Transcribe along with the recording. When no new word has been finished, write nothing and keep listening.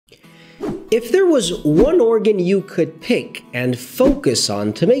If there was one organ you could pick and focus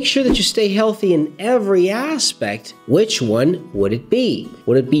on to make sure that you stay healthy in every aspect, which one would it be?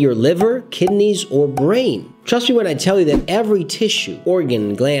 Would it be your liver, kidneys, or brain? Trust me when I tell you that every tissue,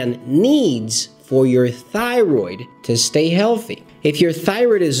 organ, gland needs for your thyroid to stay healthy. If your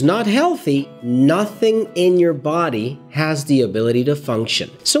thyroid is not healthy, nothing in your body has the ability to function.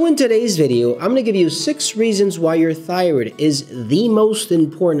 So in today's video, I'm going to give you 6 reasons why your thyroid is the most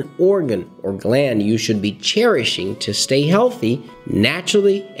important organ or gland you should be cherishing to stay healthy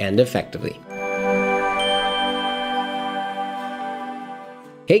naturally and effectively.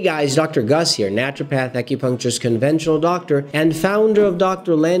 Hey guys, Dr. Gus here, naturopath, acupuncturist, conventional doctor, and founder of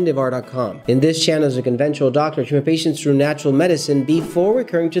drlandivar.com. In this channel, as a conventional doctor, I treat my patients through natural medicine before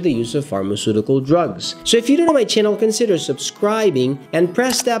recurring to the use of pharmaceutical drugs. So if you don't know my channel, consider subscribing and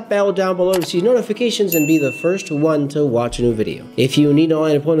press that bell down below to see notifications and be the first one to watch a new video. If you need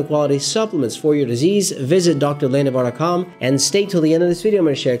online appointment quality supplements for your disease, visit drlandivar.com and stay till the end of this video. I'm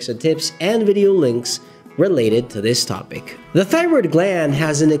going to share some tips and video links related to this topic. The thyroid gland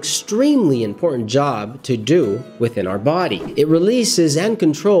has an extremely important job to do within our body. It releases and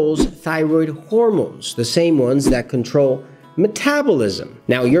controls thyroid hormones, the same ones that control metabolism.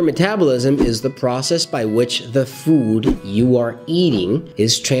 Now, your metabolism is the process by which the food you are eating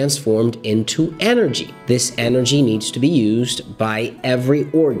is transformed into energy. This energy needs to be used by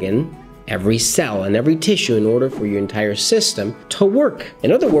every organ, every cell, and every tissue in order for your entire system to work.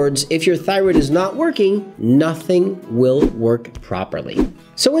 In other words, if your thyroid is not working, nothing will work properly.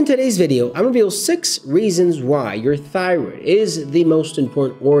 So in today's video, I'm going to reveal 6 reasons why your thyroid is the most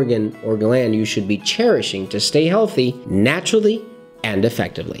important organ or gland you should be cherishing to stay healthy naturally and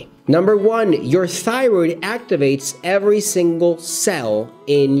effectively. Number 1, your thyroid activates every single cell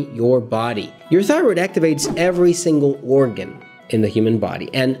in your body. Your thyroid activates every single organ in the human body,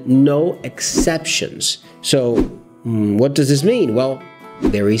 and no exceptions. So what does this mean? Well,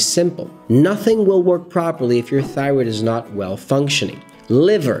 very simple. Nothing will work properly if your thyroid is not well functioning.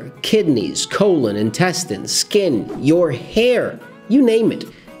 Liver, kidneys, colon, intestines, skin, your hair, you name it.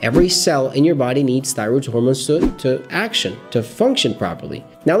 Every cell in your body needs thyroid hormones to function properly.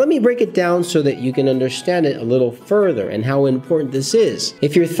 Now let me break it down so that you can understand it a little further and how important this is.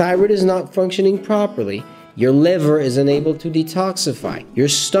 If your thyroid is not functioning properly, your liver is unable to detoxify. Your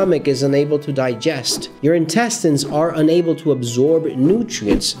stomach is unable to digest. Your intestines are unable to absorb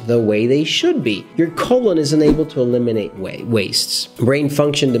nutrients the way they should be. Your colon is unable to eliminate wastes. Brain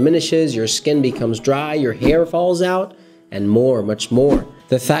function diminishes, your skin becomes dry, your hair falls out, and more, much more.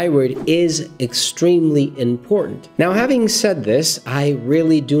 The thyroid is extremely important. Now, having said this, I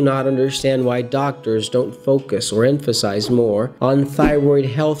really do not understand why doctors don't focus or emphasize more on thyroid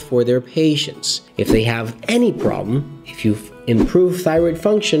health for their patients. If they have any problem, if you improve thyroid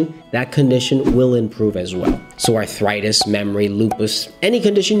function, that condition will improve as well. So arthritis, memory, lupus, any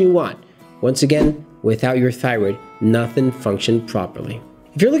condition you want. Once again, without your thyroid, nothing functions properly.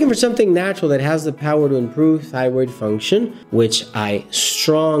 If you're looking for something natural that has the power to improve thyroid function, which I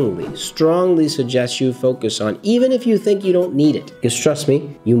strongly suggest you focus on, even if you think you don't need it, because trust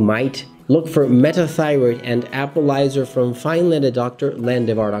me, you might, look for Metathyroid and Appleizer from finally at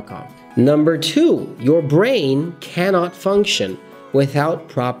drlandivar.com. Number 2, your brain cannot function without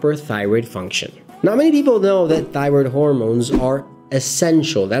proper thyroid function. Not many people know that thyroid hormones are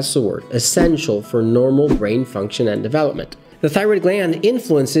essential, that's the word, essential for normal brain function and development. The thyroid gland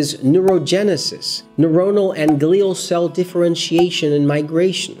influences neurogenesis, neuronal and glial cell differentiation and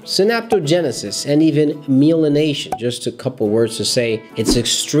migration, synaptogenesis, and even myelination. Just a couple words to say it's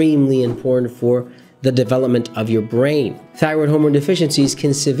extremely important for the development of your brain. Thyroid hormone deficiencies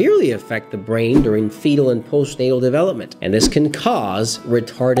can severely affect the brain during fetal and postnatal development, and this can cause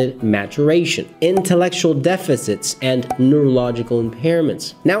retarded maturation, intellectual deficits, and neurological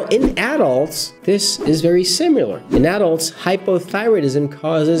impairments. Now, in adults, this is very similar. In adults, hypothyroidism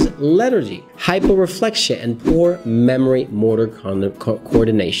causes lethargy, hyporeflexia, and poor memory motor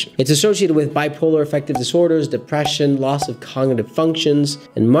coordination. It's associated with bipolar affective disorders, depression, loss of cognitive functions,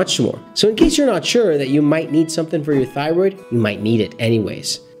 and much more. So in case you're not sure that you might need something for your thyroid, you might need it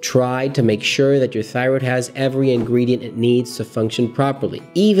anyways. Try to make sure that your thyroid has every ingredient it needs to function properly,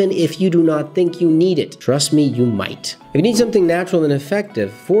 even if you do not think you need it. Trust me, you might. If you need something natural and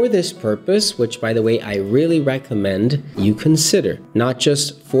effective for this purpose, which by the way, I really recommend you consider, not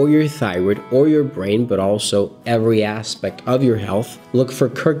just for your thyroid or your brain, but also every aspect of your health, look for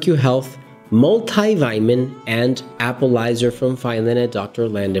Cure Health multivitamin and Appleizer from finally at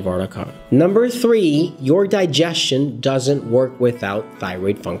drlandivar.com. Number 3, your digestion doesn't work without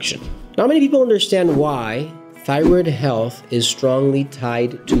thyroid function. Not many people understand why thyroid health is strongly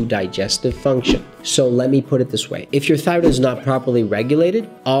tied to digestive function. So let me put it this way. If your thyroid is not properly regulated,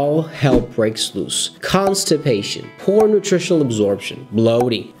 all hell breaks loose. Constipation, poor nutritional absorption,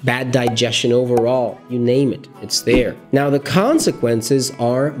 bloating, bad digestion overall, you name it, it's there. Now the consequences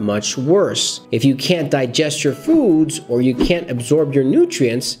are much worse. If you can't digest your foods or you can't absorb your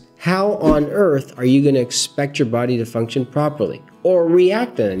nutrients, how on earth are you going to expect your body to function properly or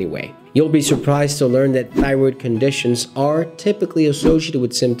react in any way? You'll be surprised to learn that thyroid conditions are typically associated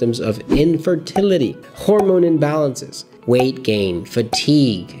with symptoms of infertility, hormone imbalances, weight gain,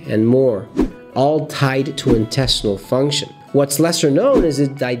 fatigue, and more, all tied to intestinal function. What's lesser known is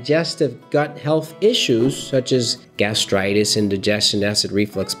that digestive gut health issues such as gastritis, indigestion, acid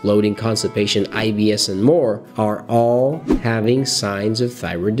reflux, bloating, constipation, IBS, and more are all having signs of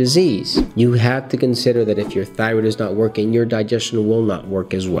thyroid disease. You have to consider that if your thyroid is not working, your digestion will not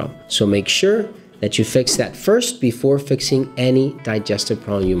work as well. So make sure that you fix that first before fixing any digestive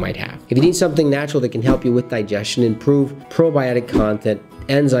problem you might have. If you need something natural that can help you with digestion, improve probiotic content,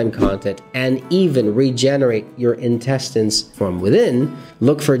 enzyme content, and even regenerate your intestines from within,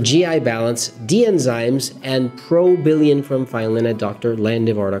 look for GI Balance, D-Enzymes, and Pro-Billion from Finland at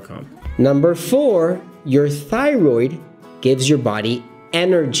drlandivar.com. Number 4, your thyroid gives your body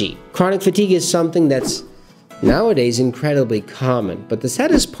energy. Chronic fatigue is something that's nowadays incredibly common, but the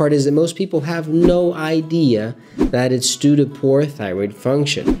saddest part is that most people have no idea that it's due to poor thyroid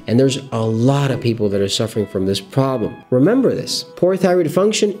function. And there's a lot of people that are suffering from this problem. Remember this, poor thyroid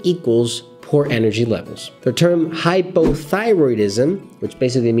function equals poor energy levels. The term hypothyroidism, which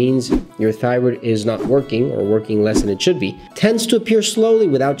basically means your thyroid is not working or working less than it should be, tends to appear slowly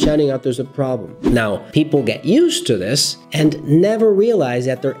without shouting out there's a problem. Now, people get used to this and never realize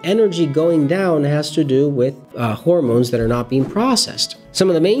that their energy going down has to do with hormones that are not being processed. Some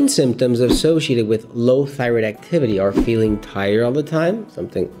of the main symptoms associated with low thyroid activity are feeling tired all the time,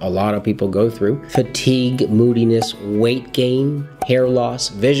 something a lot of people go through, fatigue, moodiness, weight gain, hair loss,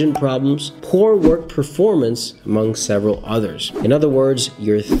 vision problems, poor work performance, among several others. In other words,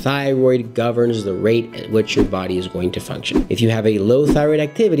 your thyroid governs the rate at which your body is going to function. If you have a low thyroid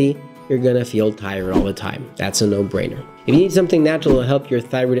activity, you're gonna feel tired all the time. That's a no-brainer. If you need something natural to help your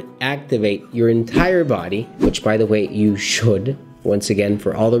thyroid activate your entire body, which by the way, you should, once again,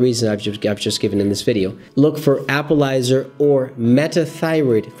 for all the reasons I've just given in this video, look for Appleizer or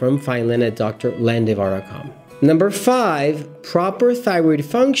Metathyroid from Finland at drlandivar.com. Number 5, proper thyroid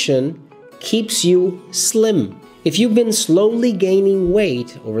function keeps you slim. If you've been slowly gaining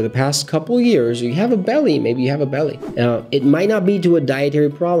weight over the past couple years, or you have a belly, maybe you have a belly. Now, it might not be to a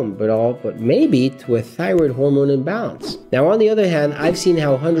dietary problem, but maybe to a thyroid hormone imbalance. Now, on the other hand, I've seen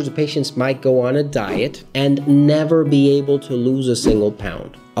how hundreds of patients might go on a diet and never be able to lose a single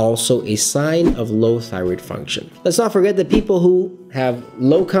pound. Also a sign of low thyroid function. Let's not forget that people who have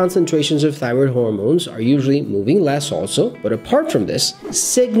low concentrations of thyroid hormones are usually moving less also, but apart from this,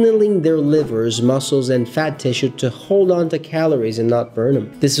 signaling their livers, muscles, and fat tissue to hold on to calories and not burn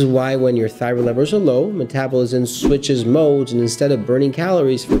them. This is why when your thyroid levels are low, metabolism switches modes, and instead of burning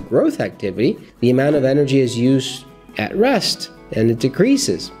calories for growth activity, the amount of energy is used at rest, and it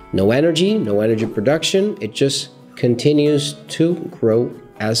decreases. No energy production, it just continues to grow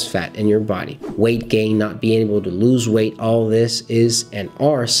as fat in your body. Weight gain, not being able to lose weight, all this is and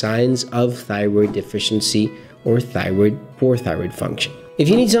are signs of thyroid deficiency or poor thyroid function. If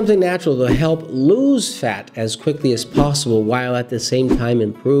you need something natural to help lose fat as quickly as possible while at the same time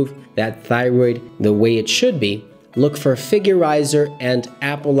improve that thyroid the way it should be, look for Figurizer and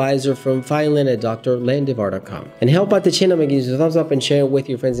Appleizer from Finland at drlandivar.com. And help out the channel by giving us a thumbs up and share it with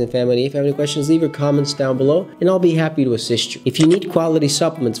your friends and family. If you have any questions, leave your comments down below and I'll be happy to assist you. If you need quality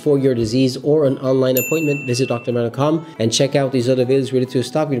supplements for your disease or an online appointment, visit drlandivar.com and check out these other videos related to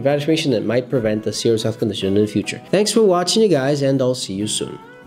stop your bad information that might prevent a serious health condition in the future. Thanks for watching, you guys, and I'll see you soon.